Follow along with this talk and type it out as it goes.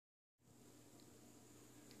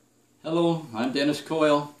Hello, I'm Dennis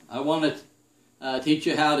Coyle. I want to teach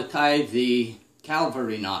you how to tie the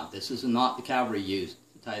Cavalry Knot. This is a knot the cavalry used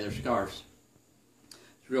to tie their scarves.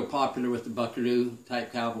 It's real popular with the Buckaroo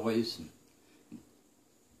type cowboys.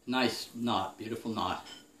 Nice knot, beautiful knot.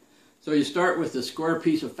 So you start with a square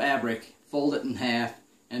piece of fabric, fold it in half,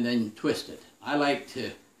 and then twist it. I like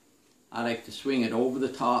to swing it over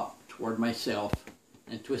the top toward myself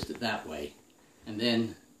and twist it that way. And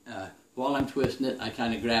then while I'm twisting it, I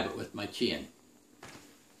kind of grab it with my chin.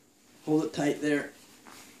 Hold it tight there.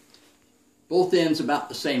 Both ends about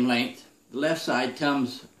the same length. The left side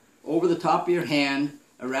comes over the top of your hand,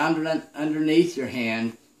 around and underneath your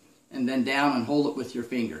hand, and then down and hold it with your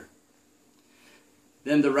finger.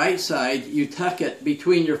 Then the right side, you tuck it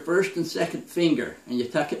between your first and second finger, and you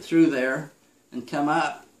tuck it through there and come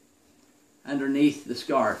up underneath the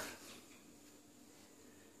scarf.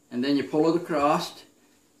 And then you pull it across.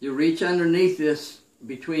 You reach underneath this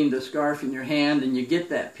between the scarf and your hand, and you get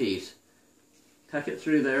that piece. Tuck it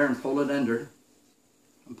through there and pull it under,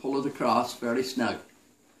 and pull it across fairly snug.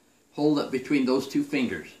 Hold it between those two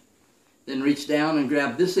fingers. Then reach down and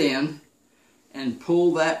grab this end and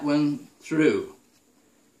pull that one through.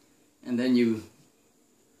 And then you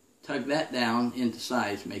tug that down into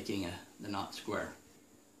size, making the knot square.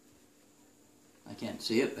 I can't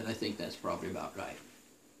see it, but I think that's probably about right.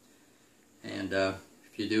 And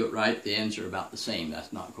if you do it right, the ends are about the same.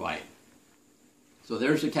 That's not quite. So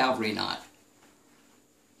there's the Cavalry Knot.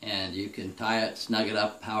 And you can tie it, snug it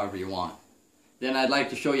up however you want. Then I'd like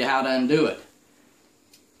to show you how to undo it.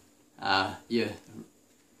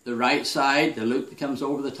 The right side, the loop that comes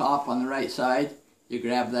over the top on the right side, you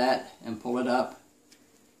grab that and pull it up.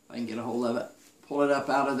 If I can get a hold of it. Pull it up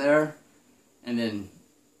out of there, and then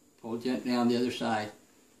pull gently on the other side,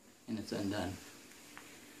 and it's undone.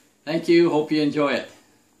 Thank you. Hope you enjoy it.